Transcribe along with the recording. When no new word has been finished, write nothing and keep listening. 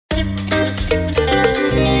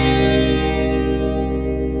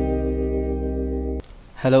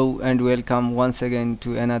Hello and welcome once again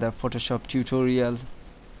to another Photoshop tutorial,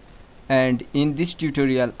 and in this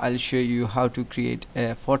tutorial I'll show you how to create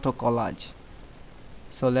a photo collage.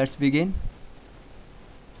 So let's begin.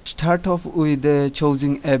 Start off with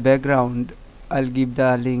choosing a background. I'll give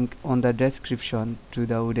the link on the description to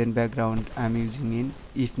the wooden background I'm using in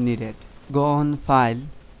if needed. Go on File,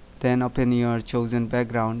 then open your chosen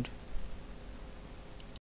background,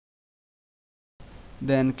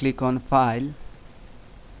 then click on File,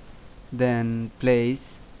 then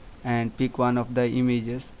Place, and pick one of the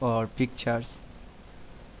images or pictures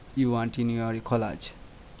you want in your collage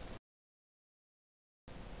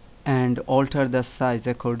and alter the size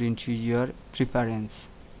according to your preference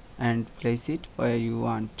and place it where you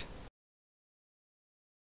want,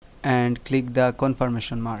 and click the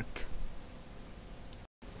confirmation mark.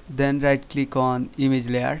 Then right click on image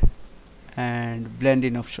layer and blend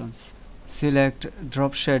in options. Select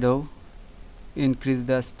drop shadow, increase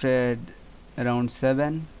the spread around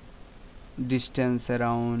 7, distance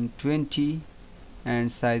around 20, and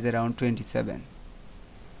size around 27.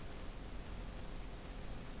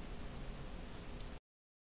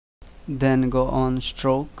 Then go on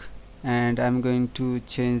stroke, and I'm going to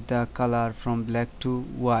change the color from black to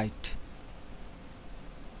white,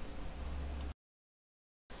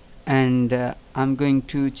 and I'm going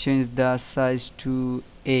to change the size to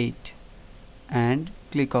 8 and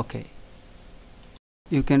click OK.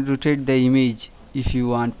 You can rotate the image if you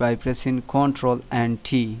want by pressing Ctrl and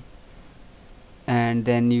T, and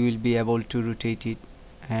then you will be able to rotate it,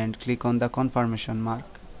 and click on the confirmation mark.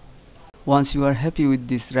 Once you are happy with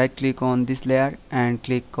this, right click on this layer and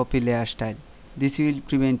click copy layer style. This will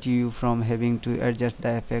prevent you from having to adjust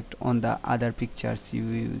the effect on the other pictures you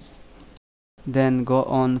use. Then go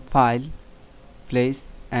on File, Place,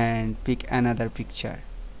 and pick another picture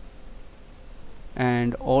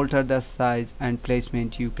and alter the size and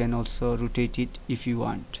placement. You can also rotate it if you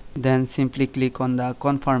want. Then simply click on the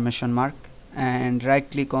confirmation mark and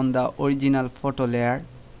right click on the original photo layer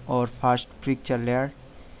or first picture layer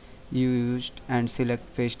you used and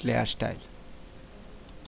select paste layer style.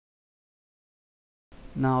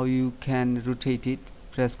 Now you can rotate it.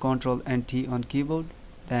 Press Ctrl and T on keyboard,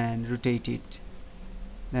 then rotate it,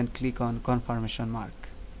 then click on confirmation mark.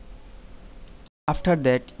 After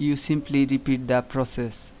that you simply repeat the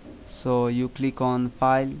process. So you click on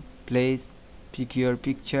File, Place, pick your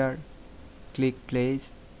picture, click Place,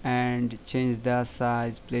 and change the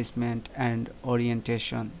size, placement and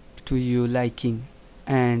orientation to your liking,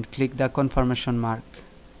 and click the confirmation mark.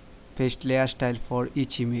 Paste layer style for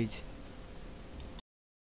each image.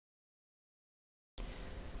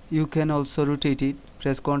 You can also rotate it.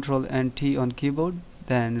 Press Ctrl and T on keyboard,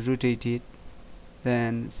 then rotate it,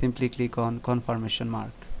 then simply click on confirmation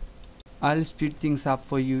mark. I'll speed things up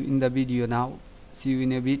for you in the video now. See you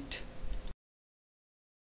in a bit.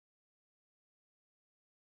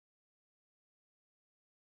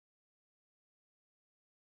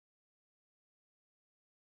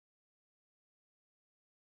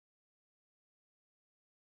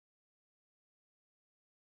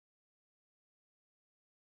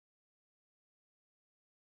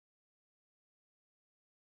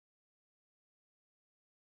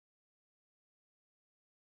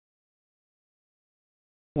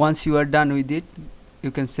 Once you are done with it, you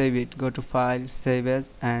can save it. Go to File, Save As,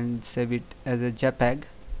 and save it as a JPEG.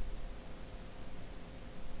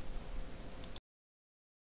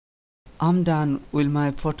 I'm done with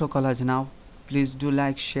my photo collage now. Please do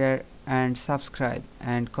like, share and subscribe,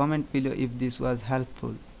 and comment below if this was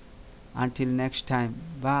helpful. Until next time,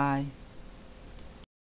 bye.